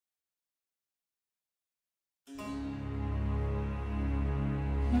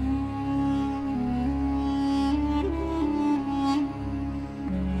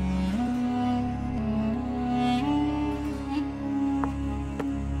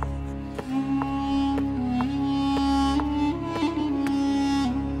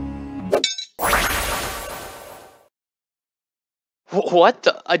What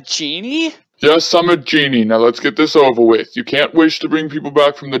the? A genie? Yes, I'm a genie. Now let's get this over with. You can't wish to bring people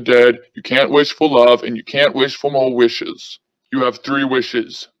back from the dead, you can't wish for love, and you can't wish for more wishes. You have 3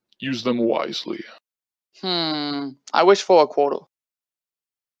 wishes. Use them wisely. I wish for a quarter.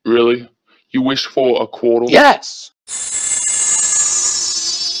 Really? You wish for a quarter? Yes!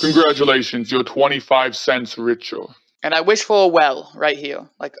 Congratulations, you're 25 cents richer. And I wish for a well right here.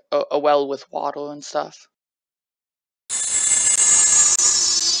 Like a well with water and stuff.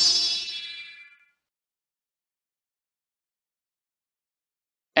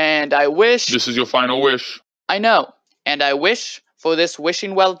 And I wish... This is your final wish. I know. And I wish for this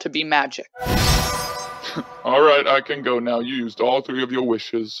wishing well to be magic. Alright, I can go now. You used all 3 of your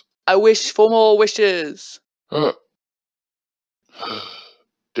wishes. I wish for more wishes. Dang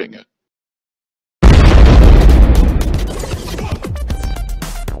it.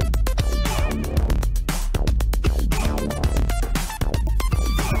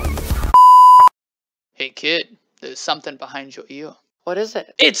 Hey kid, there's something behind your ear. What is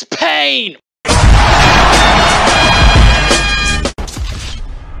it? It's pain!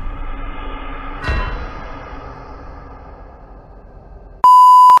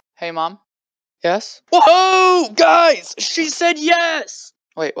 Hey mom? Yes? Whoa! Guys! She said yes!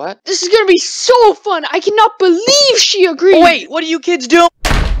 Wait, what? This is gonna be so fun! I cannot believe she agreed! Wait, what are you kids doing?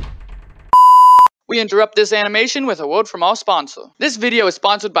 We interrupt this animation with a word from our sponsor. This video is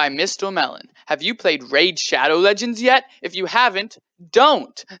sponsored by Mr. Melon. Have you played Raid Shadow Legends yet? If you haven't,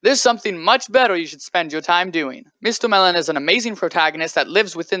 don't! There's something much better you should spend your time doing. Mr. Melon is an amazing protagonist that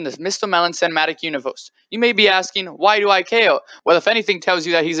lives within the Mr. Melon cinematic universe. You may be asking, why do I care? Well, if anything tells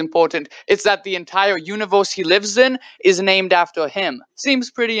you that he's important, it's that the entire universe he lives in is named after him.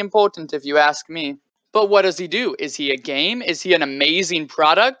 Seems pretty important if you ask me. But what does he do? Is he a game? Is he an amazing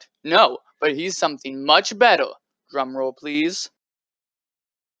product? No. But he's something much better. Drum roll, please.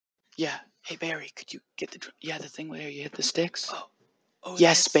 Yeah. Hey, Barry, could you get the drum? Yeah, the thing where you hit the sticks? Oh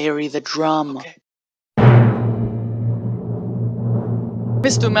yes, Barry, the drum. Okay.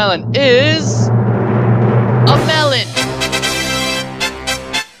 Mr. Melon is... a melon!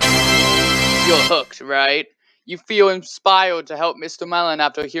 You're hooked, right? You feel inspired to help Mr. Melon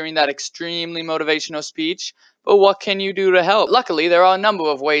after hearing that extremely motivational speech. But what can you do to help? Luckily, there are a number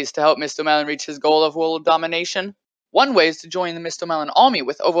of ways to help Mr. Melon reach his goal of world domination. One way is to join the Mr. Melon army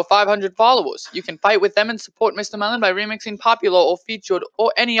with over 500 followers. You can fight with them and support Mr. Melon by remixing popular or featured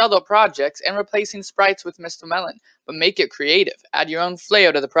or any other projects and replacing sprites with Mr. Melon. But make it creative. Add your own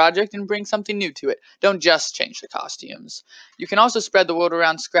flair to the project and bring something new to it. Don't just change the costumes. You can also spread the word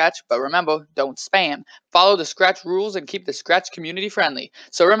around Scratch, but remember, don't spam. Follow the Scratch rules and keep the Scratch community friendly.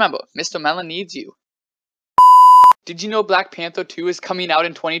 So remember, Mr. Melon needs you. Did you know Black Panther 2 is coming out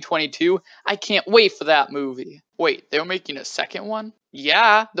in 2022? I can't wait for that movie. Wait, they're making a second one?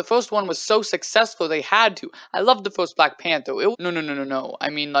 Yeah, the first one was so successful they had to. I loved the first Black Panther. No.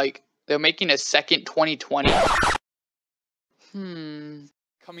 I mean, like, they're making a second 2020?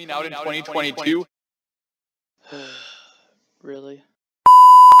 Coming out in 2022? Really?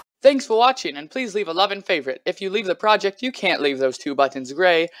 Thanks for watching, and please leave a love and favorite. If you leave the project, you can't leave those 2 buttons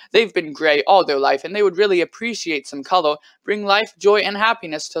gray. They've been gray all their life, and they would really appreciate some color. Bring life, joy, and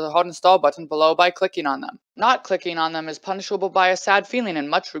happiness to the hot install button below by clicking on them. Not clicking on them is punishable by a sad feeling and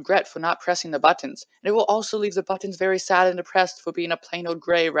much regret for not pressing the buttons. And it will also leave the buttons very sad and depressed for being a plain old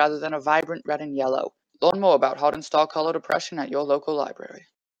gray rather than a vibrant red and yellow. Learn more about hot install color depression at your local library.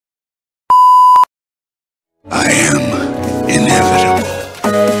 I am inevitable.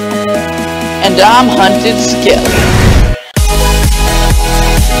 And I'm Hunted Skip.